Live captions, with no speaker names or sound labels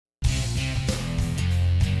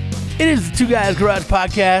It is the Two Guys Garage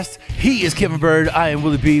Podcast. He is Kevin Byrd. I am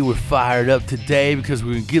Willie B. We're fired up today because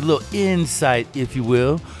we're going to get a little insight, if you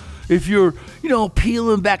will. If you're,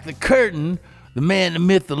 peeling back the curtain, the man, the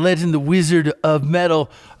myth, the legend, the wizard of metal,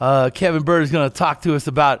 Kevin Byrd is going to talk to us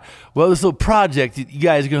about, this little project that you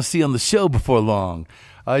guys are going to see on the show before long.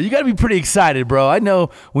 You got to be pretty excited, bro. I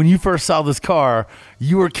know when you first saw this car,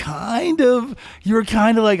 you were kind of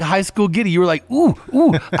like high school giddy. You were like, ooh,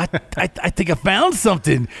 I think I found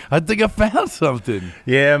something.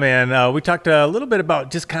 Yeah, man. We talked a little bit about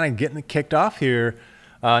just kind of getting it kicked off here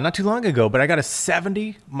not too long ago, but I got a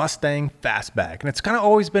 70 Mustang Fastback, and it's kind of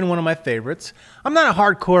always been one of my favorites. I'm not a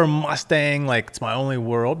hardcore Mustang, like it's my only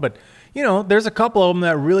world, but there's a couple of them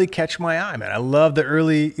that really catch my eye, man. I love the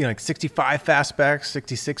early, 65 Fastbacks,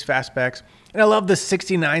 66 Fastbacks, and I love the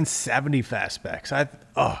 69, 70 Fastbacks.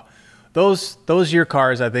 Those year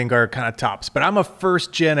cars, I think, are kind of tops. But I'm a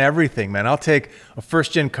first-gen everything, man. I'll take a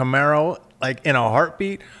first-gen Camaro, like, in a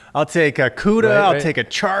heartbeat. I'll take a Cuda. Right. I'll take a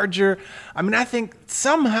Charger. I mean, I think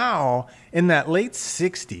somehow in that late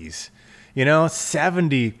 60s,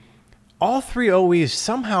 70, all three OEs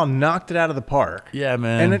somehow knocked it out of the park. Yeah,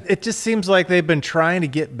 man. And it just seems like they've been trying to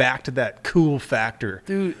get back to that cool factor,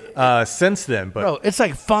 dude, since then. But bro, it's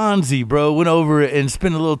like Fonzie, bro, went over and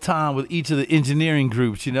spent a little time with each of the engineering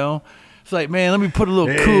groups, It's like, man, let me put a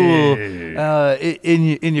little cool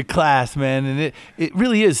in your class, man. And it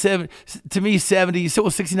really is. To me,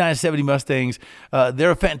 69, 70 Mustangs,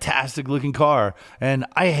 they're a fantastic looking car. And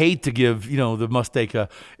I hate to give, the Mustang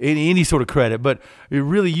any sort of credit, but it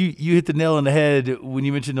really, you hit the nail on the head when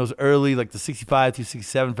you mentioned those early, like the 65 through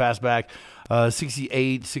 67 Fastback,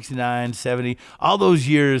 68, 69, 70, all those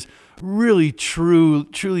years, really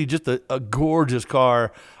truly just a gorgeous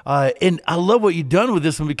car. And I love what you've done with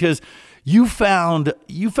this one because you found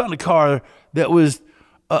a car that was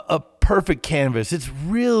a perfect canvas. It's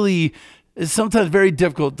sometimes very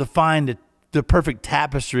difficult to find the perfect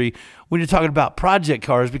tapestry when you're talking about project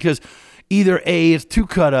cars because either A, it's too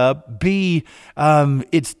cut up, B,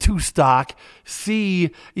 it's too stock,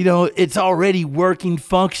 C, it's already working,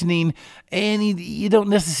 functioning, and you don't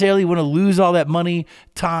necessarily want to lose all that money,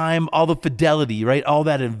 time, all the fidelity, right? All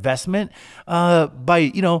that investment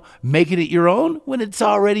by, making it your own when it's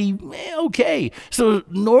already okay. So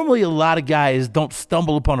normally a lot of guys don't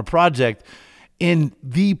stumble upon a project in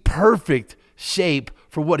the perfect shape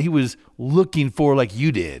for what he was looking for like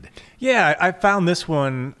you did. Yeah, I found this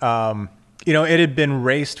one, it had been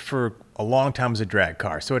raced for a long time as a drag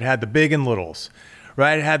car. So it had the big and littles,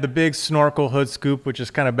 right? It had the big snorkel hood scoop, which is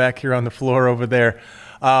kind of back here on the floor over there.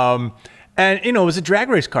 And it was a drag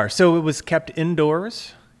race car. So it was kept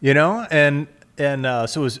indoors, and so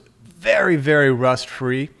it was very, very rust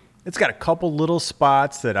free. It's got a couple little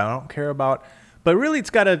spots that I don't care about, but really it's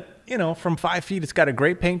got from 5 feet, it's got a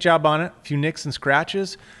great paint job on it, a few nicks and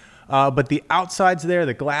scratches. But the outside's there,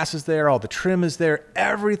 the glass is there, all the trim is there,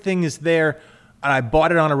 everything is there. And I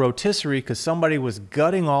bought it on a rotisserie because somebody was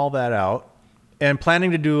gutting all that out and planning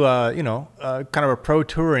to do, kind of a pro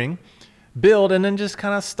touring build and then just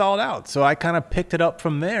kind of stalled out. So I kind of picked it up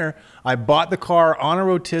from there. I bought the car on a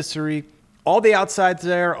rotisserie, all the outside's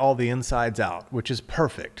there, all the inside's out, which is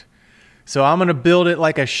perfect. So I'm going to build it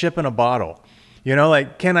like a ship in a bottle.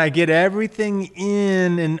 Can I get everything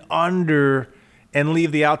in and under and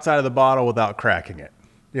leave the outside of the bottle without cracking it,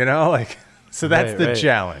 so that's the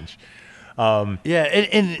challenge. And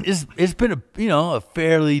it's been a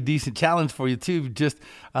fairly decent challenge for you too, just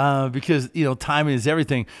because timing is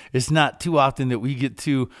everything. It's not too often that we get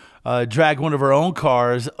to drag one of our own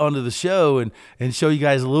cars onto the show and show you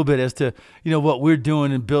guys a little bit as to what we're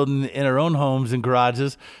doing and building in our own homes and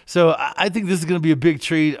garages. So I think this is going to be a big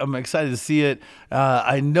treat. I'm excited to see it.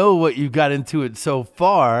 I know what you got into it so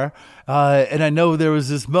far, and I know there was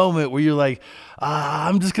this moment where you're like,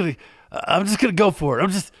 I'm just gonna go for it.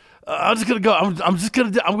 I'm gonna go. I'm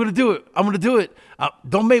gonna do it. I'm gonna do it.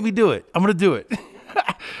 Don't make me do it. I'm gonna do it.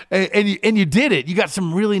 and you did it. You got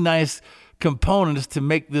some really nice components to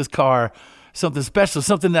make this car something special.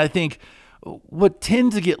 Something that I think what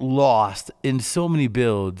tends to get lost in so many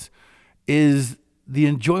builds is the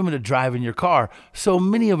enjoyment of driving your car. So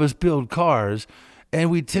many of us build cars, and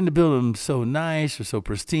we tend to build them so nice or so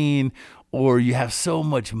pristine, or you have so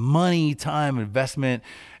much money, time, investment,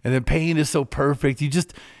 and the paint is so perfect.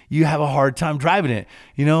 You have a hard time driving it.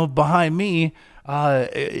 Behind me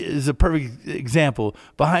is a perfect example.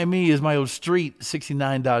 Behind me is my old street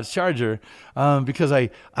 69 Dodge Charger because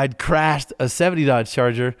I'd crashed a 70 Dodge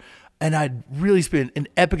Charger, and I'd really spent an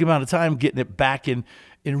epic amount of time getting it back in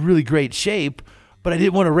really great shape, but I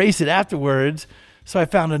didn't want to race it afterwards. So I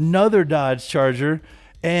found another Dodge Charger,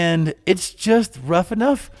 and it's just rough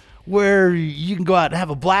enough where you can go out and have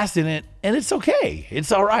a blast in it, and it's okay.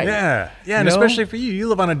 It's all right. Yeah, and especially for you. You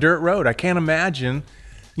live on a dirt road. I can't imagine,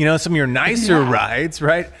 some of your nicer rides,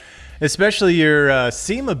 right? Especially your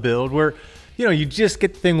SEMA build where, you just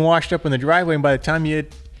get the thing washed up in the driveway, and by the time you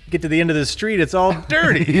get to the end of the street, it's all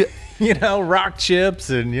dirty. Rock chips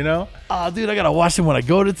and, Oh, dude, I got to wash them when I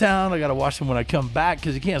go to town. I got to wash them when I come back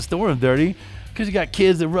because you can't store them dirty because you got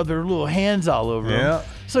kids that rub their little hands all over them.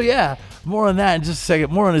 So, yeah, more on that in just a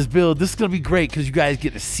second. More on his build. This is going to be great because you guys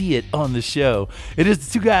get to see it on the show. It is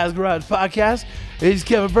the Two Guys Garage Podcast. It's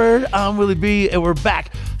Kevin Byrd. I'm Willie B. And we're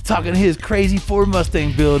back talking his crazy Ford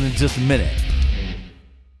Mustang build in just a minute.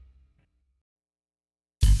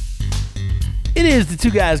 It is the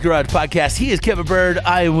Two Guys Garage Podcast. He is Kevin Byrd.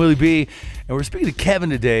 I am Willie B. And we're speaking to Kevin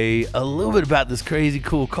today a little bit about this crazy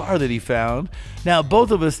cool car that he found. Now,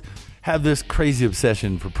 both of us have this crazy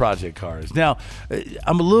obsession for project cars. Now,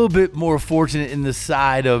 I'm a little bit more fortunate in the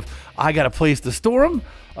side of I got a place to store them.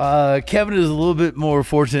 Kevin is a little bit more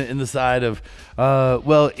fortunate in the side of,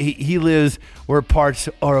 he lives where parts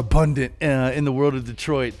are abundant in the world of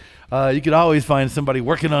Detroit. You could always find somebody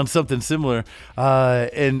working on something similar,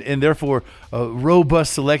 and therefore a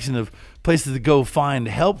robust selection of places to go find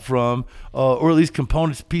help from, or at least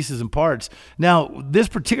components, pieces, and parts. Now, this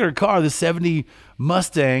particular car, the 70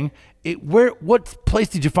 Mustang, what place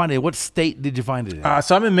did you find it in? What state did you find it in?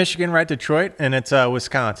 So I'm in Michigan, right, Detroit, and it's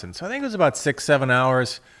Wisconsin. So I think it was about 6-7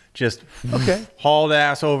 hours, just hauled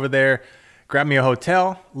ass over there, grabbed me a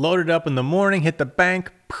hotel, loaded up in the morning, hit the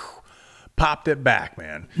bank, popped it back,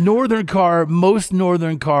 man. Most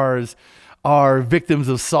northern cars are victims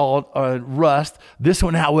of salt, rust. This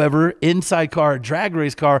one, however, inside car, drag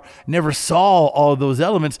race car, never saw all of those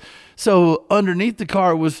elements. So underneath the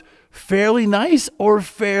car was fairly nice or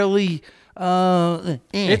fairly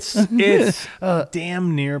It's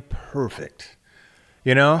damn near perfect.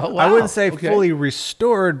 Oh, wow. I wouldn't say fully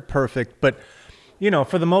restored perfect, but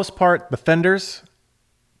for the most part, the fenders,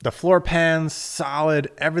 the floor pans, solid,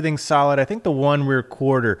 everything's solid. I think the one rear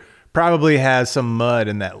quarter probably has some mud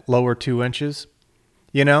in that lower 2 inches,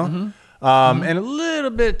 and a little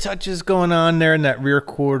bit of touches going on there in that rear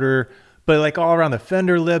quarter, but like all around the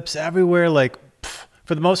fender lips, everywhere, like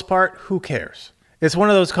for the most part, who cares? It's one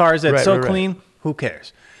of those cars that's clean, who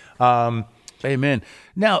cares? Amen.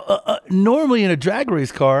 Now, normally in a drag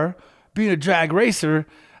race car, being a drag racer,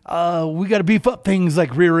 we got to beef up things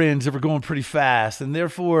like rear ends if we're going pretty fast, and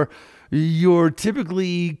therefore you're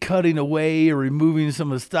typically cutting away or removing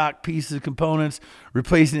some of the stock pieces, components,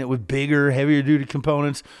 replacing it with bigger, heavier duty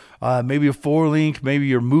components, maybe a 4-link, maybe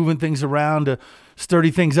you're moving things around to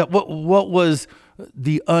sturdy things up. What was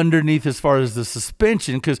the underneath as far as the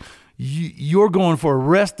suspension? Because you're going for a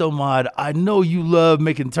resto mod. I know you love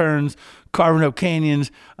making turns, carving up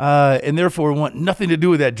canyons, and therefore want nothing to do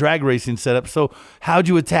with that drag racing setup. So how'd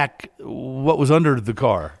you attack what was under the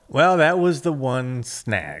car? Well, that was the one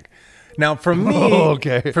snag. Now, for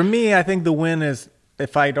me, I think the win is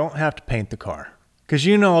if I don't have to paint the car, because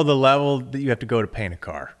the level that you have to go to paint a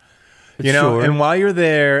car. Sure. And while you're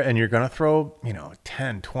there and you're going to throw,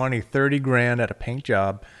 10, 20, 30 grand at a paint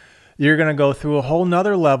job, you're going to go through a whole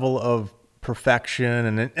nother level of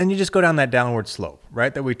perfection and you just go down that downward slope,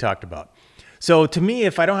 right? That we talked about. So to me,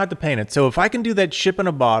 if I don't have to paint it, so if I can do that ship in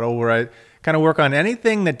a bottle where I kind of work on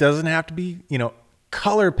anything that doesn't have to be,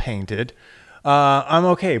 color painted, I'm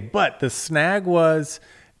okay. But the snag was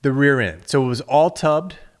the rear end. So it was all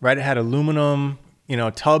tubbed, right? It had aluminum,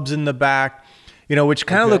 tubs in the back, which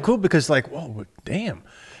kind of looked cool because whoa, damn,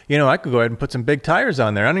 I could go ahead and put some big tires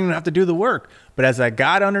on there. I don't even have to do the work. But as I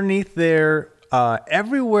got underneath there,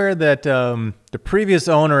 everywhere that the previous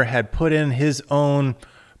owner had put in his own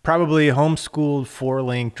probably homeschooled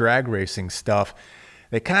 4-link drag racing stuff,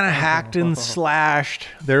 they kind of hacked and slashed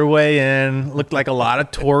their way in. Looked like a lot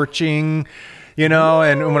of torching,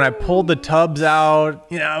 and when I pulled the tubs out,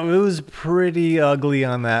 it was pretty ugly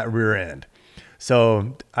on that rear end.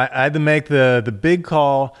 So I had to make the big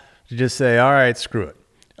call to just say, all right, screw it.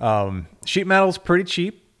 Sheet metal's pretty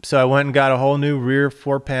cheap. So I went and got a whole new rear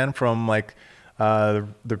floor pan from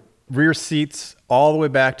the rear seats all the way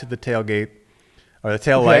back to the tailgate or the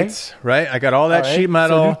tail lights, right? I got all that sheet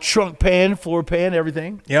metal. So new trunk pan, floor pan,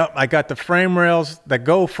 everything. Yep. I got the frame rails that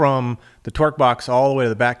go from the torque box all the way to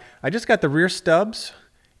the back. I just got the rear stubs,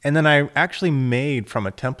 and then I actually made from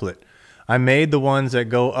a template. I made the ones that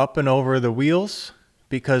go up and over the wheels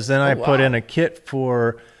because then I put in a kit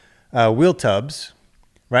for wheel tubs,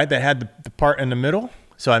 right? That had the part in the middle.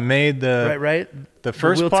 So I made the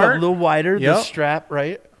first wheel part tub a little wider, the strap,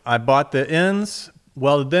 right? I bought the ends,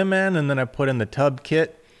 welded them in, and then I put in the tub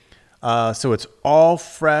kit So it's all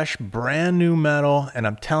fresh, brand new metal. And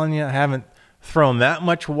I'm telling you, I haven't thrown that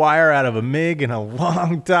much wire out of a MiG in a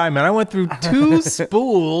long time. And I went through 2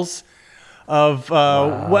 spools of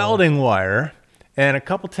welding wire and a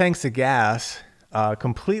couple tanks of gas,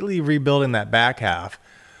 completely rebuilding that back half.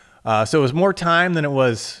 So it was more time than it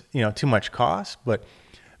was, too much cost. But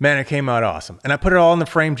man, it came out awesome. And I put it all in the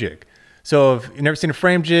frame jig. So if you've never seen a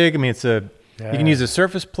frame jig, I mean, you can use a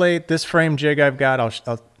surface plate. This frame jig I've got,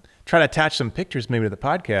 I'll try to attach some pictures maybe to the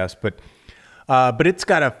podcast, but it's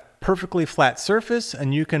got a perfectly flat surface,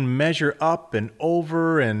 and you can measure up and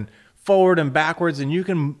over and forward and backwards, and you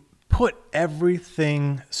can put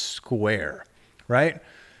everything square, right?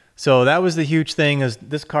 So that was the huge thing, is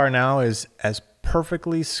this car now is as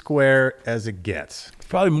perfectly square as it gets. It's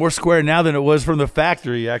probably more square now than it was from the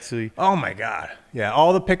factory, actually. Oh my God. Yeah.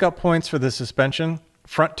 All the pickup points for the suspension,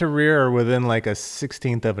 front to rear, are within like a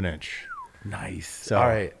 16th of an inch. Nice. So, all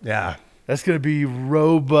right. Yeah. That's going to be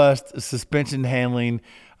robust suspension handling,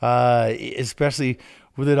 especially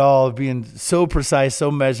with it all being so precise,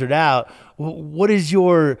 so measured out. What's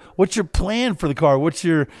your plan for the car?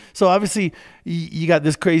 So obviously you got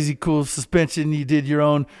this crazy cool suspension. You did your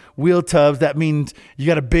own wheel tubs. That means you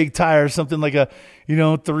got a big tire, something like a,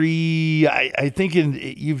 3. I think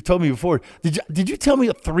you've told me before. Did you tell me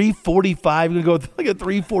a 345? You're gonna go with like a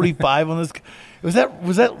 345 on this? Was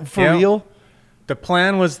that for real? The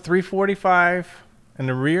plan was 345 in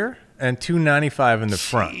the rear and 295 in the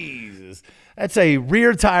front. Jesus. That's a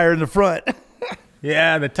rear tire in the front.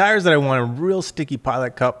 Yeah, the tires that I want are real sticky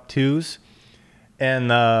Pilot Cup 2s. And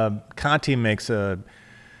Conti makes a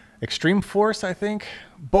Extreme Force, I think.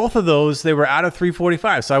 Both of those, they were out of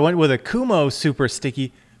 345. So I went with a Kumo super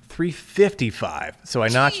sticky 355. So I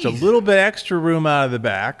notched a little bit extra room out of the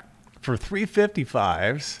back for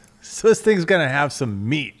 355s. So this thing's going to have some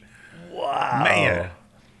meat. Wow. Man.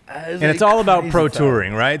 And it's all about pro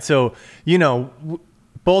touring, right? So,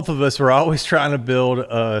 both of us were always trying to build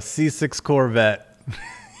a C6 Corvette,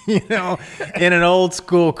 in an old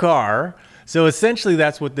school car. So essentially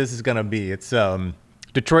that's what this is going to be. It's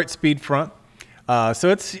Detroit speed front. So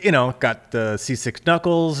it's, got the C6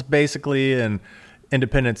 knuckles basically and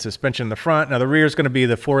independent suspension in the front. Now the rear is going to be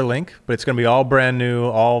the 4-link, but it's going to be all brand new,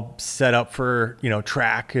 all set up for,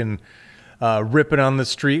 track and ripping on the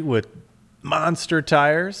street with monster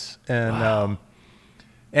tires. And wow.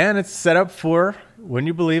 And it's set up for, wouldn't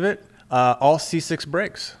you believe it, all C6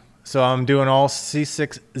 brakes. So I'm doing all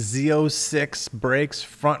C6 Z06 brakes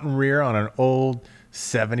front and rear on an old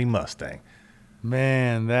 70 Mustang.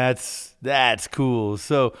 Man, that's cool.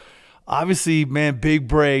 So obviously, man, big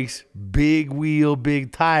brakes, big wheel,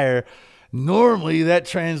 big tire. Normally that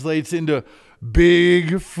translates into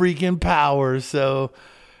big freaking power. So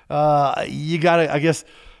you gotta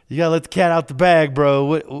let the cat out the bag,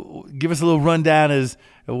 bro. Give us a little rundown as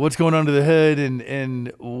what's going under the hood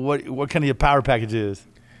and what kind of your power package is.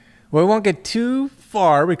 Well, we won't get too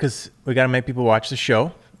far because we got to make people watch the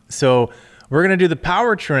show. So we're going to do the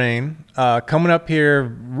powertrain coming up here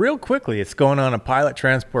real quickly. It's going on a Pilot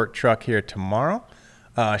transport truck here tomorrow,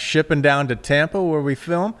 shipping down to Tampa where we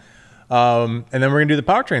film. And then we're going to do the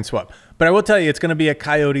powertrain swap. But I will tell you, it's going to be a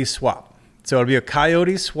Coyote swap. So it'll be a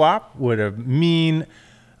Coyote swap with a mean,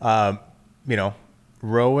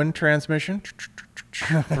 Rowan transmission,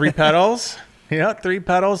 3 pedals. Yeah, 3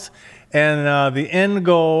 pedals. And the end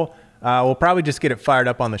goal, we'll probably just get it fired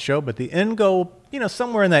up on the show, but the end goal,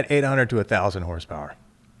 somewhere in that 800 to 1,000 horsepower.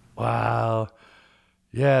 Wow.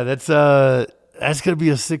 Yeah, that's going to be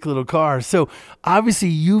a sick little car. So obviously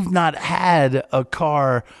you've not had a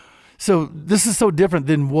car. So this is so different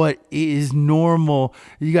than what is normal.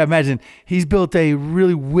 You got to imagine he's built a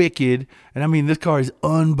really wicked, and I mean, this car is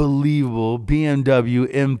unbelievable,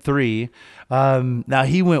 BMW M3. Now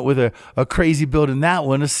he went with a crazy build in that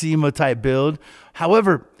one, a SEMA type build.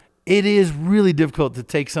 However, it is really difficult to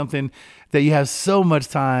take something that you have so much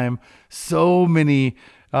time, so many,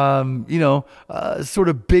 sort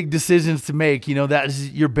of big decisions to make. That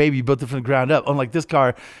is your baby. You built it from the ground up. Unlike this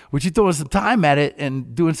car, which you throwing some time at it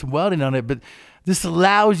and doing some welding on it, but this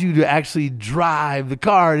allows you to actually drive the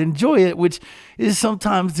car and enjoy it, which is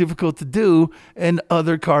sometimes difficult to do in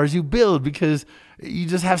other cars you build because you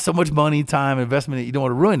just have so much money, time, investment that you don't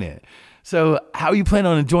want to ruin it. So how are you planning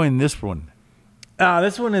on enjoying this one?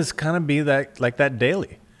 This one is kind of be like that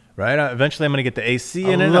daily, right? Eventually I'm going to get the AC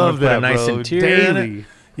in it. I love I'm going to put that, a nice bro. interior in Daily. it.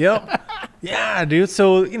 Yep. Yeah, dude.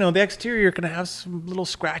 So, the exterior, you're going to have some little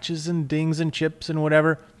scratches and dings and chips and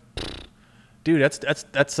whatever. Dude,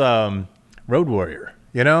 that's Road Warrior.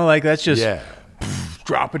 That's just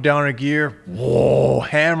drop it down a gear, whoa,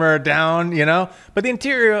 hammer it down, But the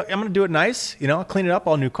interior, I'm going to do it nice, I'll clean it up,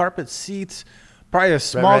 all new carpet, seats, probably a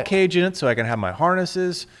small cage in it so I can have my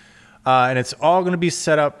harnesses. And it's all going to be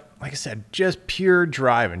set up, like I said, just pure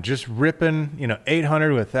driving, just ripping,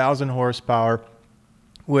 800 with 1,000 horsepower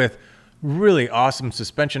with really awesome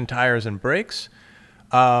suspension, tires, and brakes.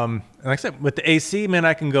 And like I said, with the AC, man,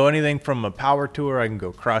 I can go anything from a power tour. I can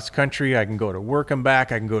go cross country. I can go to work and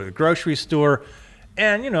back. I can go to the grocery store,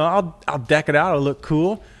 and I'll deck it out. It'll look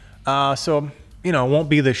cool. So it won't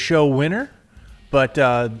be the show winner, but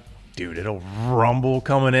dude, it'll rumble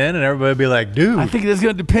coming in, and everybody will be like, dude. I think it's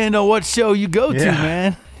going to depend on what show you go to,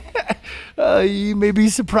 man. You may be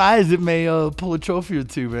surprised. It may pull a trophy or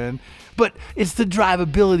two, man. But it's the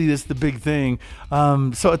drivability that's the big thing. So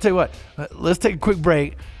I'll tell you what, let's take a quick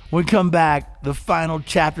break. When we come back, the final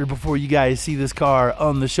chapter before you guys see this car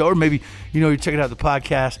on the show, or maybe, you're checking out the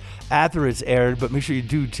podcast after it's aired, but make sure you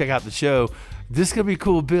do check out the show. This is going to be a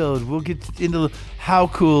cool build. We'll get into how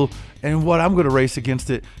cool and what I'm going to race against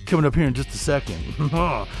it coming up here in just a second.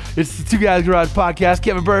 It's the Two Guys Garage Podcast.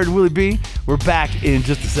 Kevin Byrd, Willie B. We're back in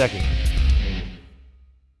just a second.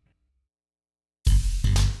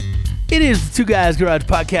 It is the Two Guys Garage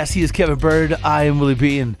Podcast. He is Kevin Byrd. I am Willie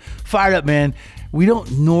B. And fired up, man. We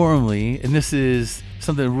don't normally, and this is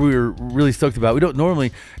something we're really stoked about, we don't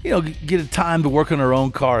normally, get a time to work on our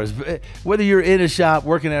own cars. Whether you're in a shop,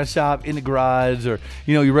 working at a shop, in the garage, or,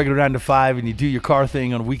 your regular 9 to 5 and you do your car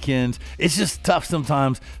thing on weekends, it's just tough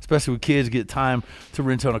sometimes, especially with kids, get time to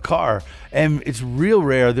rent on a car. And it's real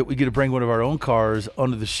rare that we get to bring one of our own cars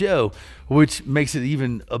onto the show, which makes it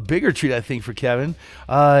even a bigger treat, I think, for Kevin.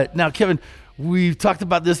 Now, Kevin, we've talked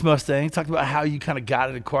about this Mustang, talked about how you kind of got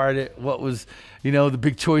it, acquired it, what was, the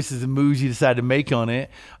big choices and moves you decided to make on it.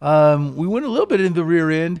 We went a little bit into the rear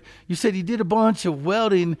end. You said you did a bunch of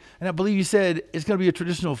welding, and I believe you said it's going to be a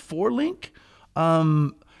traditional 4-link.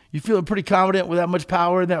 You feeling pretty confident with that much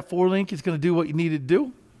power in that 4-link? It's going to do what you need to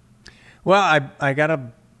do? Well, I got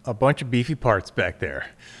a bunch of beefy parts back there.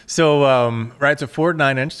 So, it's a Ford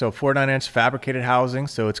 9-inch, so 9-inch fabricated housing,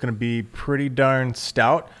 so it's going to be pretty darn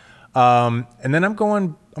stout. And then I'm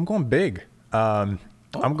going big.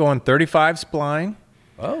 I'm going 35 spline.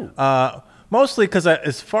 Oh. Mostly because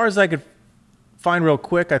as far as I could find real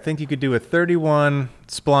quick, I think you could do a 31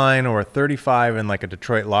 spline or a 35 in like a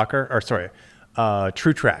Detroit locker,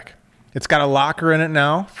 True Track. It's got a locker in it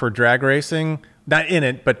now for drag racing. Not in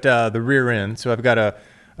it, but the rear end. So I've got an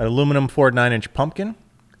aluminum Ford 9-inch pumpkin.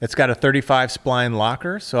 It's got a 35 spline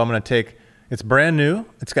locker. So I'm going to take, it's brand new.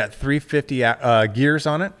 It's got 350 gears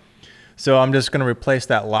on it. So I'm just going to replace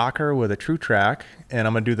that locker with a True Track, and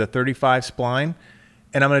I'm going to do the 35 spline,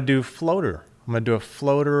 and I'm going to do floater. I'm going to do a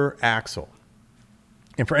floater axle.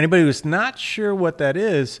 And for anybody who's not sure what that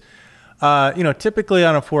is, typically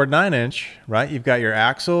on a Ford 9-inch, right, you've got your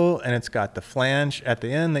axle, and it's got the flange at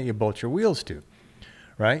the end that you bolt your wheels to,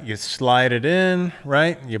 right? You slide it in,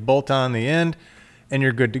 right? You bolt on the end, and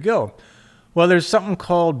you're good to go. Well, there's something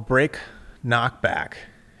called brake knockback,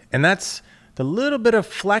 and that's the little bit of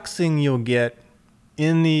flexing you'll get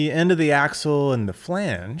in the end of the axle and the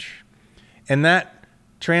flange, and that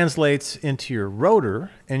translates into your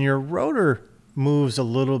rotor, and your rotor moves a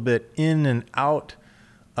little bit in and out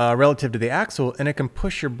relative to the axle, and it can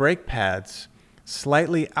push your brake pads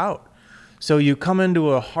slightly out. So you come into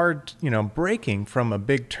a hard, braking from a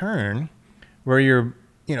big turn where your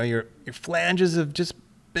flanges have just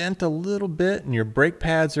bent a little bit, and your brake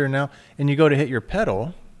pads are now, and you go to hit your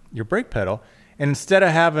brake pedal, and instead of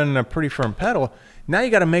having a pretty firm pedal, now you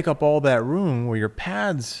got to make up all that room where your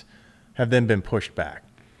pads have then been pushed back.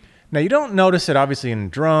 Now, you don't notice it obviously in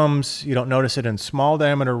drums, you don't notice it in small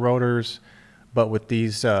diameter rotors, but with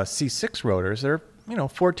these C6 rotors, they're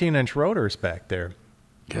 14-inch rotors back there.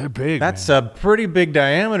 They're big. That's man. A pretty big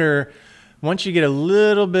diameter. Once you get a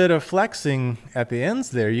little bit of flexing at the ends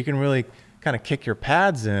there, you can really kind of kick your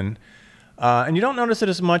pads in. And you don't notice it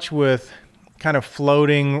as much with kind of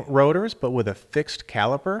floating rotors, but with a fixed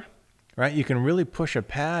caliper, right? You can really push a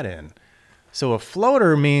pad in. So a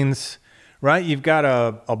floater means, right, you've got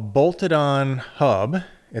a bolted on hub.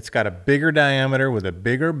 It's got a bigger diameter with a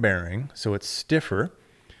bigger bearing, so it's stiffer.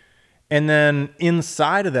 And then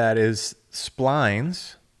inside of that is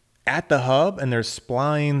splines at the hub, and there's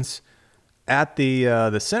splines at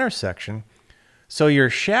the center section. So your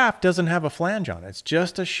shaft doesn't have a flange on it. It's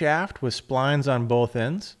just a shaft with splines on both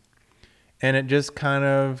ends, and it just kind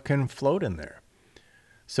of can float in there.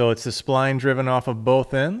 So it's the spline driven off of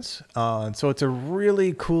both ends. And so it's a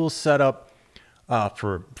really cool setup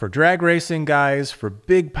for drag racing guys, for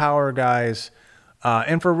big power guys,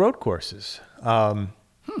 and for road courses.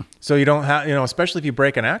 So you don't have, especially if you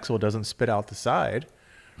break an axle, it doesn't spit out the side,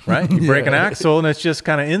 right? You break an axle and it's just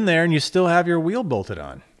kind of in there and you still have your wheel bolted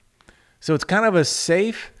on. So it's kind of a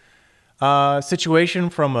safe situation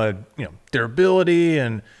from a, durability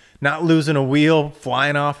and not losing a wheel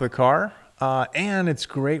flying off the car. And it's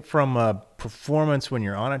great from a performance when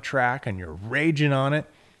you're on a track and you're raging on it.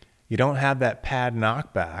 You don't have that pad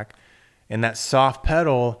knockback and that soft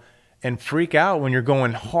pedal and freak out when you're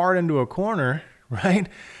going hard into a corner, right?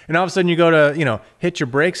 And all of a sudden you go to, hit your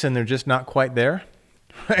brakes and they're just not quite there.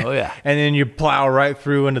 Right? Oh, yeah. And then you plow right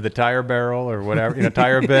through into the tire barrel or whatever,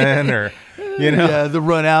 tire bin or, Yeah, the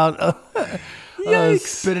run out.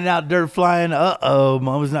 Spitting out dirt flying.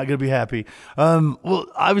 Mama's not going to be happy. Well,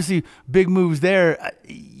 obviously, big moves there.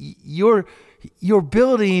 You're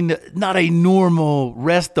building not a normal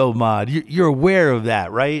resto mod. You're aware of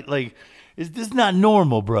that, right? Like, this is not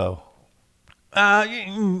normal, bro.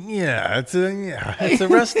 It's a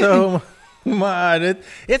resto mod.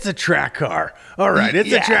 It's a track car. All right,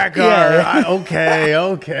 it's a track car. Yeah.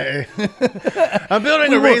 Okay. I'm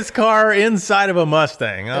building a race car inside of a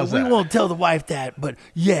Mustang. We won't tell the wife that, but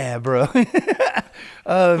yeah, bro.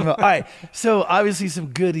 All right. So obviously some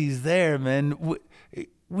goodies there, man.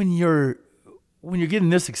 When you're getting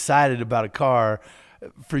this excited about a car,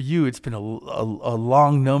 for you, it's been a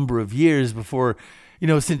long number of years before,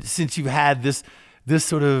 since you've had this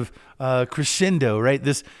sort of crescendo, right?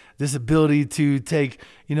 This ability to take,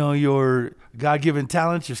 your God-given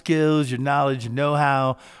talents, your skills, your knowledge, your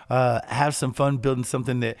know-how, have some fun building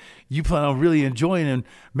something that you plan on really enjoying and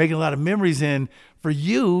making a lot of memories in. For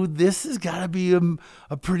you, this has got to be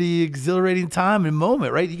a pretty exhilarating time and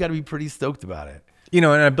moment, right? You got to be pretty stoked about it. And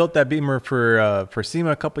I built that Beamer for SEMA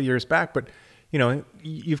a couple years back, but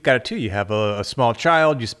you've got it too. You have a small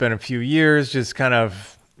child. You spend a few years just kind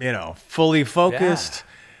of, fully focused.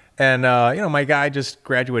 Yeah. And, my guy just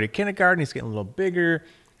graduated kindergarten. He's getting a little bigger.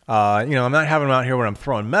 I'm not having him out here when I'm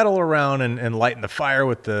throwing metal around and lighting the fire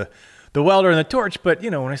with the welder and the torch. But,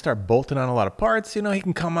 when I start bolting on a lot of parts, he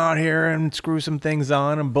can come out here and screw some things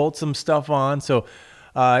on and bolt some stuff on. So,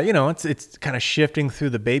 it's kind of shifting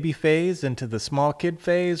through the baby phase into the small kid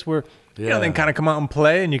phase where, they kind of come out and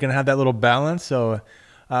play and you can have that little balance. So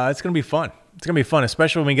it's going to be fun. It's going to be fun,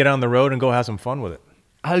 especially when we get on the road and go have some fun with it.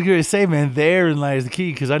 I was going to say, man, therein lies the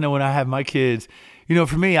key, because I know when I have my kids,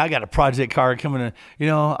 for me, I got a project car coming in.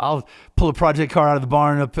 I'll pull a project car out of the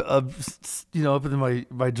barn up in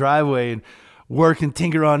my driveway and work and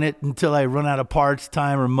tinker on it until I run out of parts,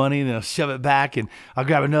 time, or money, and then I'll shove it back, and I'll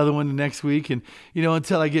grab another one the next week, and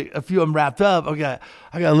until I get a few of them wrapped up. I got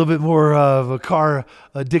a little bit more of a car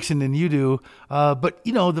addiction than you do, but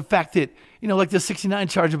the fact that like the 69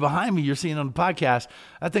 Charger behind me you're seeing on the podcast,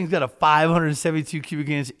 that thing's got a 572 cubic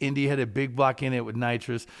inch Indy, had a big block in it with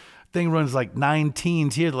nitrous. Thing runs like 9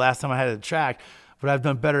 teens here the last time I had it at the track, but I've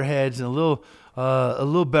done better heads and a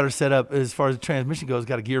little better setup as far as the transmission goes.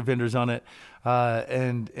 Got a gear vendors on it,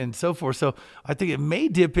 and so forth. So I think it may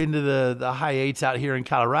dip into the high eights out here in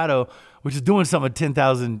Colorado, which is doing something at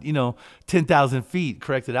 10,000 feet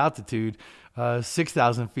corrected altitude,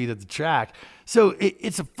 6,000 feet at the track. So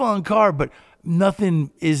it's a fun car, but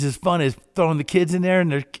nothing is as fun as throwing the kids in there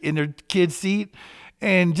in their kid seat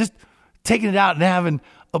and just taking it out and having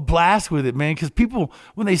a blast with it, man. Because people,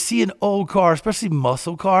 when they see an old car, especially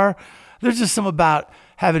muscle car, there's just something about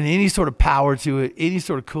having any sort of power to it, any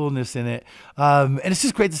sort of coolness in it. And it's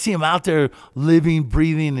just great to see them out there living,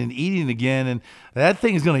 breathing, and eating again. And that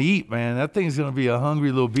thing is going to eat, man. That thing is going to be a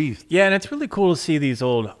hungry little beast. Yeah, and it's really cool to see these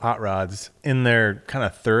old hot rods in their kind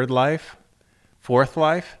of third life, fourth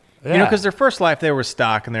life. Yeah. Because their first life, they were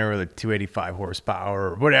stock and they were like 285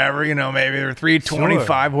 horsepower or whatever, maybe they were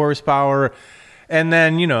 325 horsepower. And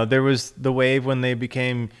then, there was the wave when they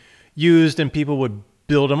became used and people would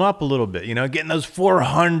build them up a little bit, getting those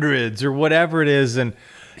 400s or whatever it is. And,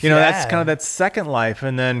 that's kind of that second life.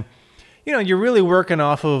 And then, you're really working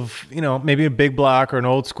off of, maybe a big block or an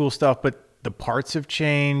old school stuff, but the parts have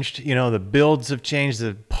changed, the builds have changed,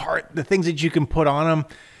 the things that you can put on them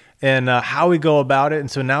and how we go about it.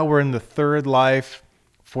 And so now we're in the third life,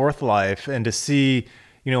 fourth life. And to see,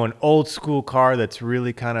 an old school car that's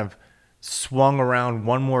really kind of swung around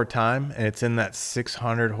one more time, and it's in that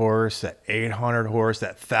 600 horse, that 800 horse, that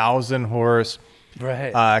 1,000 horse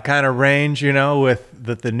kind of range, with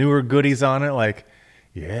the newer goodies on it. Like,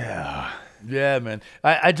 yeah, man.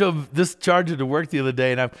 I drove this Charger to work the other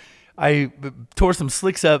day, and I tore some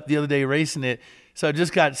slicks up the other day racing it. So I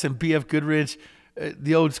just got some BF Goodrich,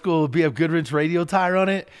 the old school BF Goodrich radial tire on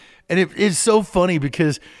it. And it's so funny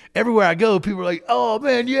because everywhere I go, people are like, "Oh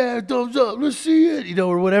man, yeah, thumbs up, let's see it,"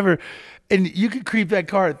 or whatever. And you could creep that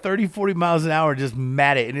car at 30, 40 miles an hour and just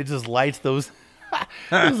mat it, and it just lights those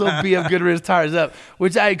little BM Goodrich tires up,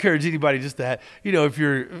 which I encourage anybody just to have, if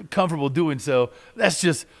you're comfortable doing so. That's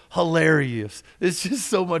just hilarious. It's just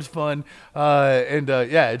so much fun.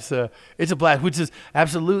 It's a blast, which is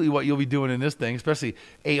absolutely what you'll be doing in this thing, especially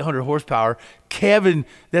 800 horsepower.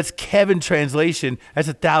 That's Kevin translation. That's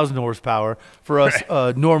 1,000 horsepower for us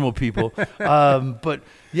normal people. But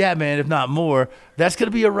yeah, man, if not more, that's going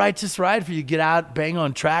to be a righteous ride for you. Get out, bang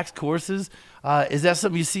on tracks, courses. Is that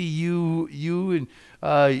something you see you and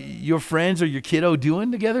your friends or your kiddo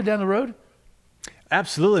doing together down the road?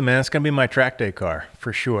 Absolutely, man. It's going to be my track day car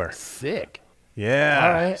for sure. Sick. Yeah.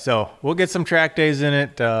 All right. So we'll get some track days in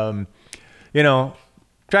it. Try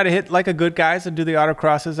to hit like a good guys and do the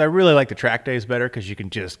autocrosses. I really like the track days better because you can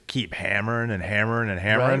just keep hammering and hammering and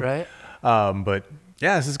hammering. Right. But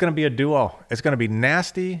yeah, this is going to be a duo. It's going to be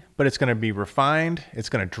nasty, but it's going to be refined. It's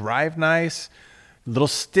going to drive nice, a little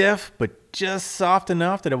stiff, but just soft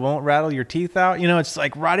enough that it won't rattle your teeth out. It's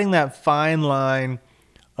like riding that fine line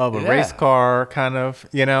of a race car kind of,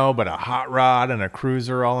 but a hot rod and a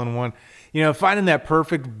cruiser all in one. Finding that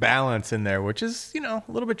perfect balance in there, which is, a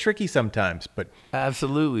little bit tricky sometimes, but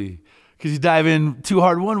absolutely. Because you dive in too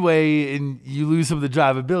hard one way and you lose some of the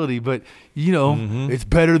drivability, but it's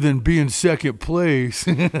better than being second place.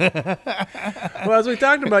 Well, as we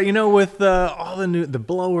talked about, with all the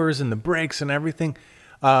blowers and the brakes and everything,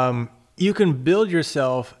 you can build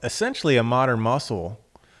yourself essentially a modern muscle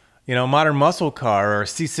car or a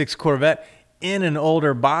C6 Corvette in an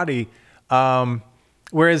older body.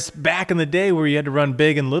 Whereas back in the day where you had to run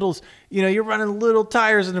big and littles, you're running little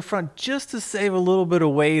tires in the front just to save a little bit of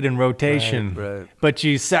weight and rotation. Right. But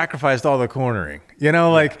you sacrificed all the cornering.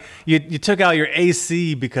 Like you took out your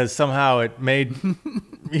AC because somehow it made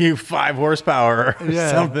you 5 horsepower or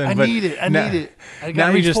something. I need it. Now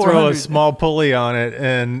you just throw a small pulley on it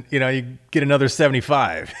and, you get another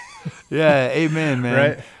 75. Yeah, amen, man.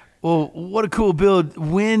 Right? Well, what a cool build.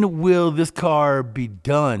 When will this car be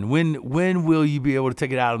done? When will you be able to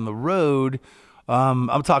take it out on the road?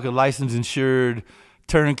 I'm talking licensed, insured,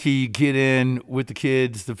 turnkey, get in with the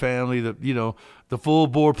kids, the family, the full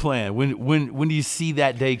bore plan. When do you see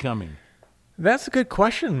that day coming? That's a good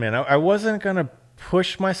question, man. I wasn't going to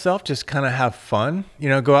push myself, just kind of have fun,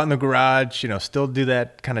 go out in the garage, still do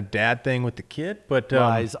that kind of dad thing with the kid, but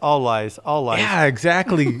all lies. Yeah,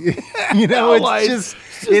 exactly.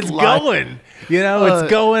 It's lies. going,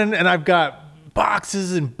 it's going, and I've got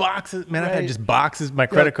boxes and boxes, man. I've had just boxes. My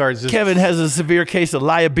credit cards. Kevin has a severe case of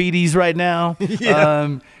diabetes right now.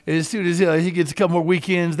 Yeah. As soon as he gets a couple more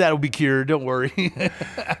weekends, that'll be cured. Don't worry.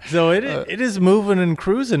 So it is moving and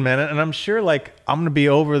cruising, man, and I'm sure I'm going to be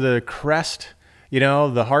over the crest,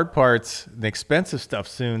 the hard parts, the expensive stuff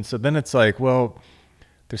soon. So then it's like, well,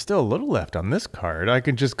 there's still a little left on this card. I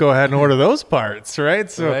can just go ahead and order those parts, right?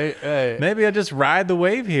 So right. Maybe I just ride the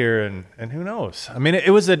wave here and who knows? I mean,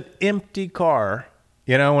 it was an empty car,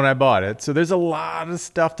 when I bought it. So there's a lot of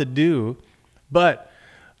stuff to do, but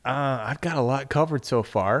I've got a lot covered so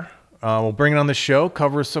far. We'll bring it on the show,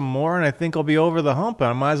 cover some more, and I think I'll be over the hump.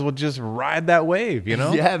 I might as well just ride that wave,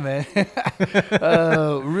 Yeah, man.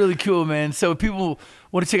 Really cool, man. So if people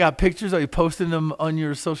want to check out pictures, are you posting them on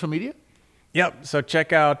your social media? Yep. So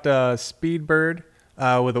check out Speedbird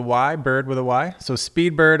with a Y, Byrd with a Y. So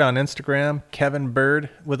Speedbird on Instagram, Kevin Byrd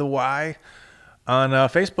with a Y on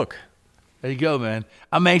Facebook. There you go, man.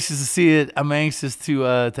 I'm anxious to see it. I'm anxious to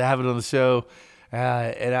have it on the show,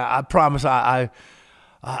 and I promise I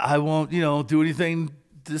won't, do anything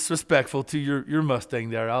disrespectful to your Mustang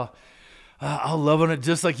there. I'll love on it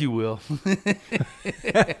just like you will.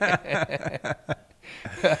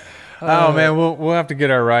 Oh man, we'll have to get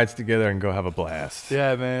our rides together and go have a blast.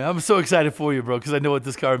 Yeah, man. I'm so excited for you, bro, because I know what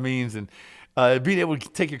this car means, and being able to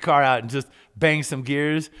take your car out and just bang some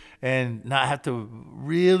gears and not have to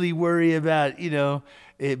really worry about,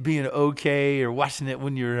 it being okay or watching it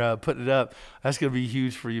when you're putting it up. That's going to be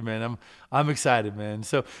huge for you, man. I'm excited, man.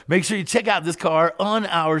 So make sure you check out this car on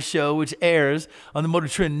our show, which airs on the Motor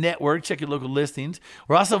Trend Network. Check your local listings.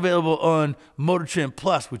 We're also available on Motor Trend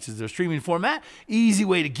Plus, which is their streaming format. Easy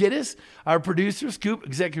way to get us. Our producer, Scoop,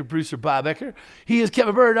 executive producer, Bob Ecker. He is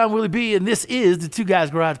Kevin Byrd. I'm Willie B. And this is the Two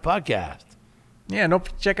Guys Garage Podcast. Yeah, don't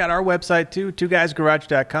forget to check out our website too,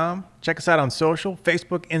 twoguysgarage.com. Check us out on social,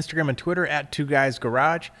 Facebook, Instagram, and Twitter at Two Guys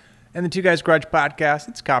Garage. And the Two Guys Garage Podcast,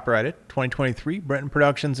 it's copyrighted 2023, Brenton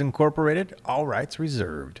Productions Incorporated, all rights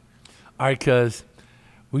reserved. All right, cuz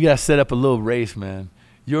we got to set up a little race, man.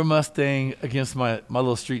 your Mustang against my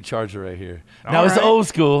little street Charger right here. Now, All it's right. old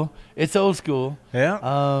school. It's old school.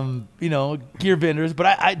 Yeah. Gear vendors. But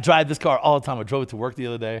I drive this car all the time. I drove it to work the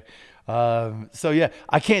other day. So, yeah,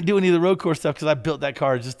 I can't do any of the road course stuff because I built that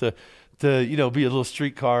car just to be a little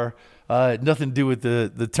street car. Nothing to do with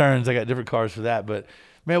the turns. I got different cars for that. But,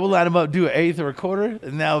 man, we'll line them up, do an eighth or a quarter,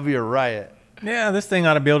 and that'll be a riot. Yeah, this thing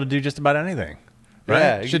ought to be able to do just about anything. Right?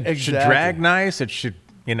 Yeah, It should exactly. drag nice. It should,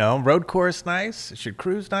 road course nice. It should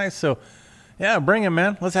cruise nice. So, yeah, bring it,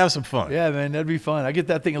 man. Let's have some fun. Yeah, man, that'd be fun. I get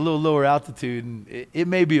that thing a little lower altitude, and it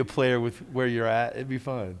may be a player with where you're at. It'd be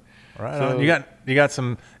fun. Right So- on. You got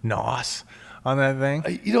some NOS on that thing?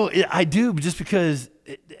 I do, just because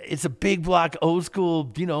it's a big block, old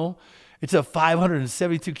school, it's a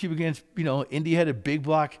 572 cubic inch, Indy headed big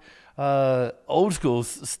block, old school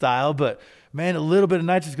style. But, man, a little bit of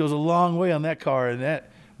nitrous goes a long way on that car, and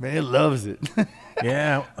that, man, it loves it.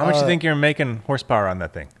 Yeah. How much do you think you're making horsepower on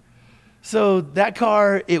that thing? So that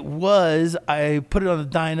car, I put it on the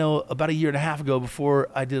dyno about a year and a half ago before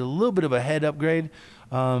I did a little bit of a head upgrade.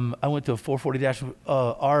 I went to a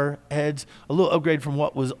 440-R heads, a little upgrade from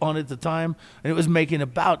what was on at the time, and it was making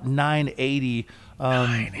about 980,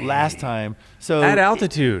 980. last time. So At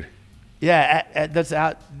altitude. that's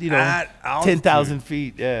out, At altitude. 10,000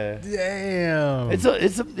 feet. Yeah, Damn. it's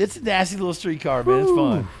a nasty little street car, man. It's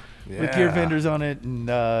fun with gear Yeah. vendors on it, and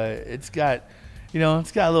it's got a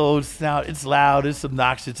little old snout. It's loud. It's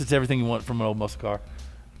obnoxious. It's everything you want from an old muscle car.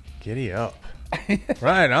 Giddy up.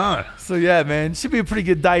 Right on. So, yeah, man, should be a pretty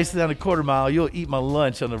good dice down a quarter mile. You'll eat my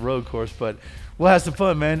lunch on the road course, but we'll have some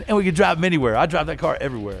fun, man. And we can drive them anywhere. I drive that car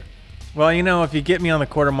everywhere. Well, if you get me on the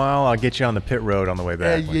quarter mile, I'll get you on the pit road on the way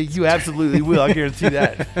Yeah, back. you absolutely will. I guarantee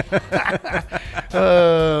that.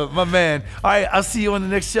 My man. All right, I'll see you on the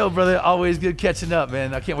next show, brother. Always good catching up,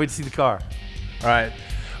 man. I can't wait to see the car. All right.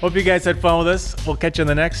 Hope you guys had fun with us. We'll catch you on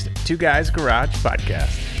the next Two Guys Garage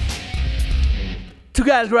podcast. Two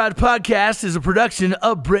Guys Garage Podcast is a production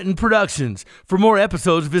of Britain Productions. For more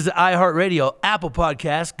episodes, visit iHeartRadio, Apple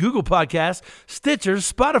Podcasts, Google Podcasts, Stitcher,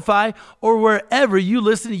 Spotify, or wherever you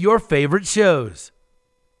listen to your favorite shows.